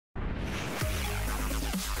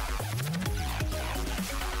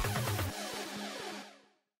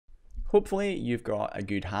Hopefully you've got a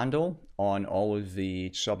good handle on all of the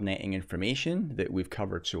subnetting information that we've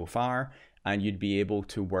covered so far, and you'd be able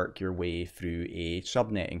to work your way through a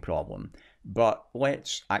subnetting problem. But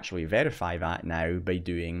let's actually verify that now by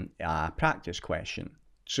doing a practice question.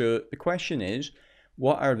 So the question is,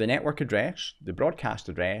 what are the network address, the broadcast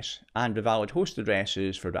address, and the valid host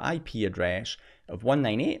addresses for the IP address of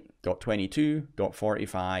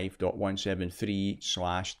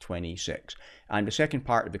 198.22.45.173/26? And the second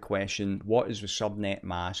part of the question, what is the subnet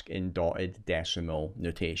mask in dotted decimal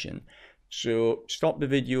notation? So stop the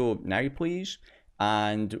video now, please,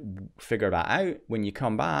 and figure that out. When you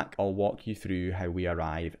come back, I'll walk you through how we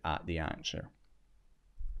arrive at the answer.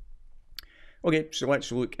 Okay, so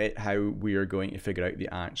let's look at how we are going to figure out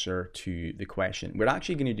the answer to the question. We're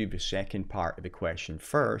actually going to do the second part of the question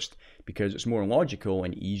first because it's more logical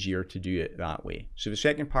and easier to do it that way. So the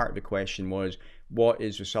second part of the question was, what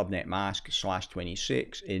is the subnet mask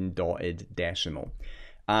 /26 in dotted decimal?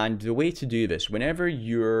 And the way to do this, whenever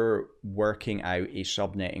you're working out a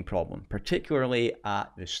subnetting problem, particularly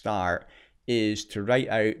at the start, is to write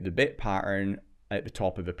out the bit pattern at the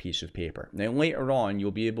top of a piece of paper. Now later on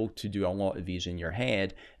you'll be able to do a lot of these in your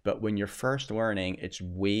head, but when you're first learning it's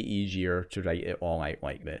way easier to write it all out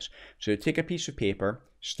like this. So take a piece of paper,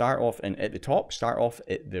 start off and at the top, start off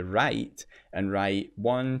at the right and write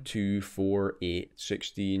 1, 2, 4, 8,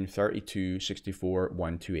 16, 32, 64,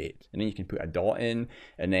 128. And then you can put a dot in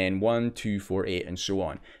and then 1, 2, 4, 8 and so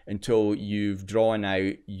on until you've drawn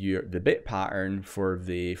out the bit pattern for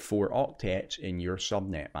the 4 octets in your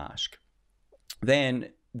subnet mask. Then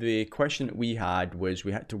the question that we had was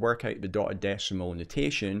we had to work out the dotted decimal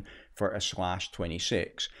notation for a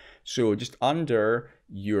 /26. So just under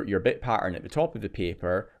your bit pattern at the top of the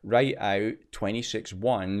paper, write out 26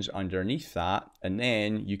 ones underneath that, and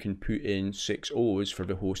then you can put in 6 O's for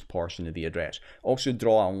the host portion of the address. Also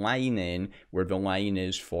draw a line in where the line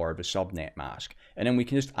is for the subnet mask. And then we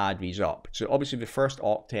can just add these up. So obviously the first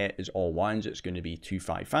octet is all ones, it's going to be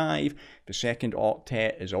 255. The second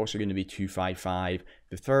octet is also going to be 255.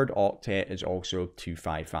 The third octet is also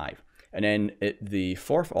 255. And then at the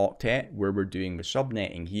fourth octet, where we're doing the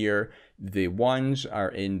subnetting here, the ones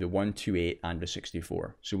are in the 128 and the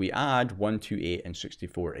 64. So we add 128 and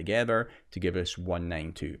 64 together to give us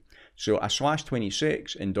 192. So a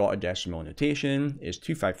 /26 in dotted decimal notation is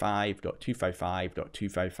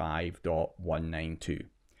 255.255.255.192.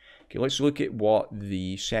 Okay, let's look at what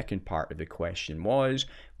the second part of the question was.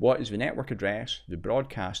 What is the network address, the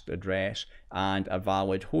broadcast address, and a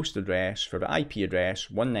valid host address for the IP address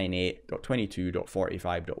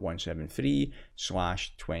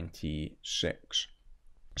 198.22.45.173/26?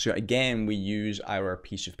 So again, we use our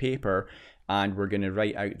piece of paper and we're going to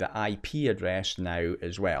write out the IP address now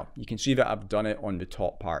as well. You can see that I've done it on the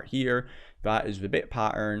top part here. That is the bit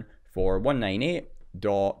pattern for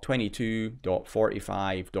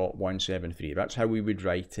 198.22.45.173. That's how we would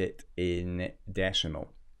write it in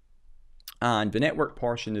decimal. And the network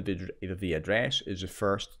portion of the address is the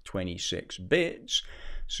first 26 bits.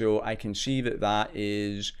 So I can see that that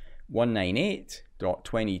is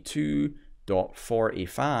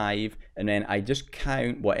 198.22.45, and then I just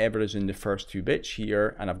count whatever is in the first 2 bits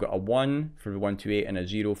here, and I've got a 1 for the 128 and a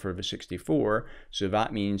 0 for the 64, so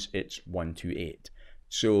that means it's 128.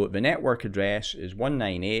 So the network address is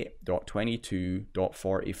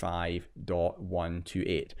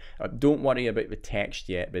 198.22.45.128. Don't worry about the text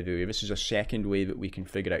yet, by the way. This is a second way that we can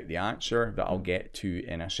figure out the answer that I'll get to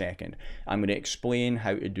in a second. I'm going to explain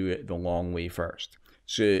how to do it the long way first.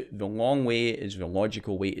 So the long way is the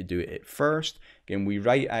logical way to do it at first. Again, we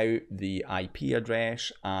write out the IP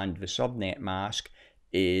address and the subnet mask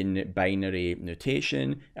in binary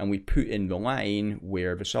notation, and we put in the line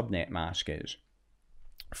where the subnet mask is.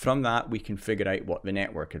 From that, we can figure out what the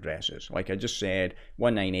network address is. Like I just said,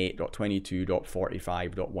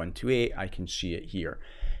 198.22.45.128, I can see it here.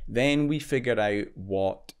 Then we figure out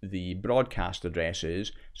what the broadcast address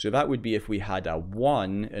is. So that would be if we had a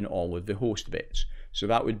 1 in all of the host bits. So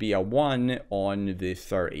that would be a 1 on the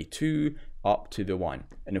 32 up to the 1.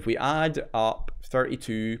 And if we add up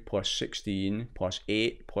 32 plus 16 plus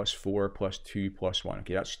 8 plus 4 plus 2 plus 1.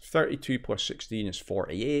 Okay, that's 32 plus 16 is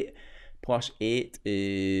 48. Plus 8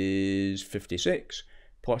 is 56,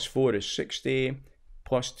 plus 4 is 60,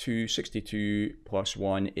 plus 2, 62, plus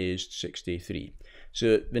 1 is 63.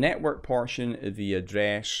 So the network portion of the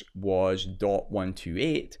address was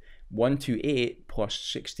 .128. 128 plus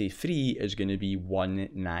 63 is going to be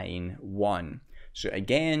 191. So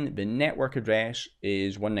again, the network address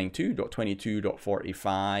is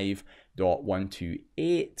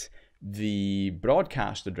 192.22.45.128. The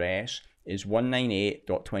broadcast address is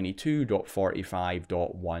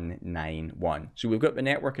 198.22.45.191. So we've got the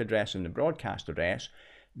network address and the broadcast address.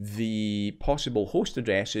 The possible host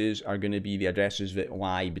addresses are going to be the addresses that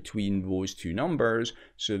lie between those two numbers.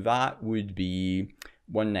 So that would be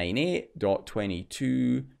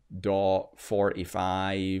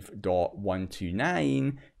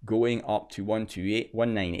 198.22.45.129 going up to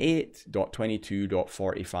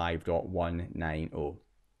 198.22.45.190.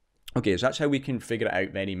 Okay, so that's how we can figure it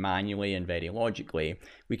out very manually and very logically.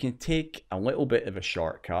 We can take a little bit of a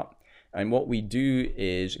shortcut. And what we do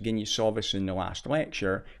is, again, you saw this in the last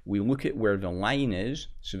lecture, we look at where the line is.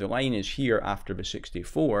 So the line is here after the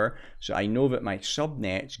 64. So I know that my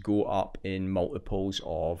subnets go up in multiples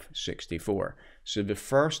of 64. So the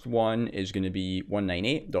first one is going to be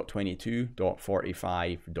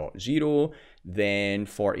 198.22.45.0, then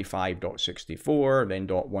 45.64, then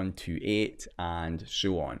 .128, and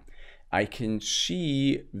so on. I can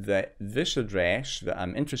see that this address that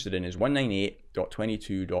I'm interested in is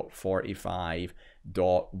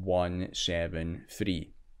 198.22.45.173.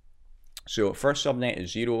 So first subnet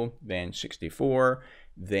is 0, then 64,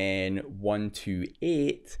 then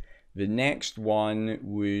 128. The next one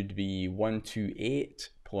would be 128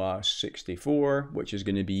 plus 64, which is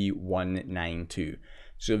going to be 192.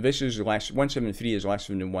 So this is less, 173 is less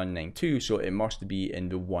than the 192, so it must be in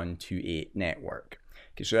the 128 network.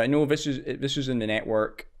 Okay, so I know this is in the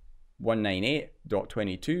network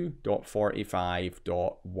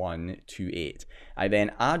 198.22.45.128. I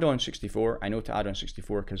then add on 64. I know to add on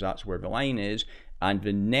 64 because that's where the line is. And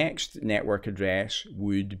the next network address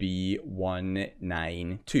would be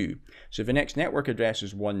 192. So if the next network address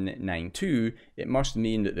is 192, it must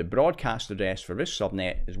mean that the broadcast address for this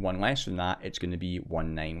subnet is one less than that. It's going to be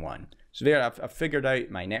 191. So there I've figured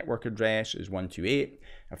out my network address is 128.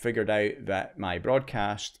 I figured out that my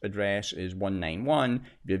broadcast address is 191.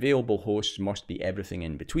 The available hosts must be everything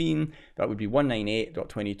in between. That would be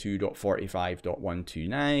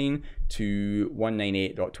 198.22.45.129 to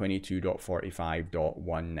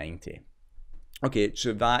 198.22.45.190. Okay,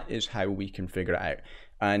 so that is how we can figure it out.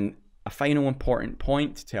 And a final important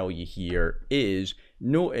point to tell you here is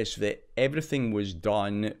notice that everything was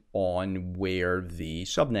done on where the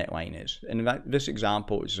subnet line is. And this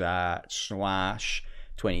example is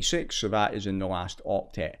 /26, so that is in the last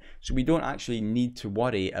octet. So we don't actually need to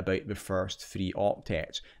worry about the first 3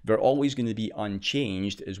 octets. They're always going to be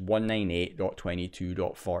unchanged as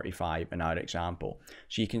 198.22.45 in our example.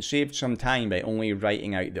 So you can save some time by only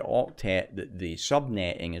writing out the octet that the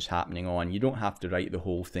subnetting is happening on. You don't have to write the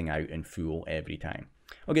whole thing out in full every time.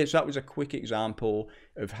 Okay, so that was a quick example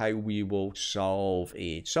of how we will solve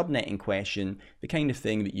a subnetting question, the kind of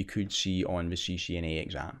thing that you could see on the CCNA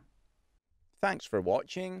exam. Thanks for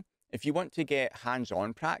watching. If you want to get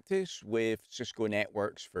hands-on practice with Cisco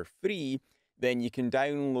networks for free, then you can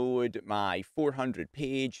download my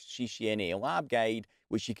 400-page CCNA Lab Guide,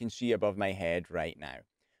 which you can see above my head right now.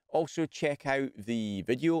 Also, check out the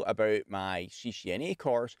video about my CCNA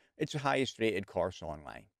course. It's the highest rated course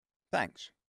online. Thanks.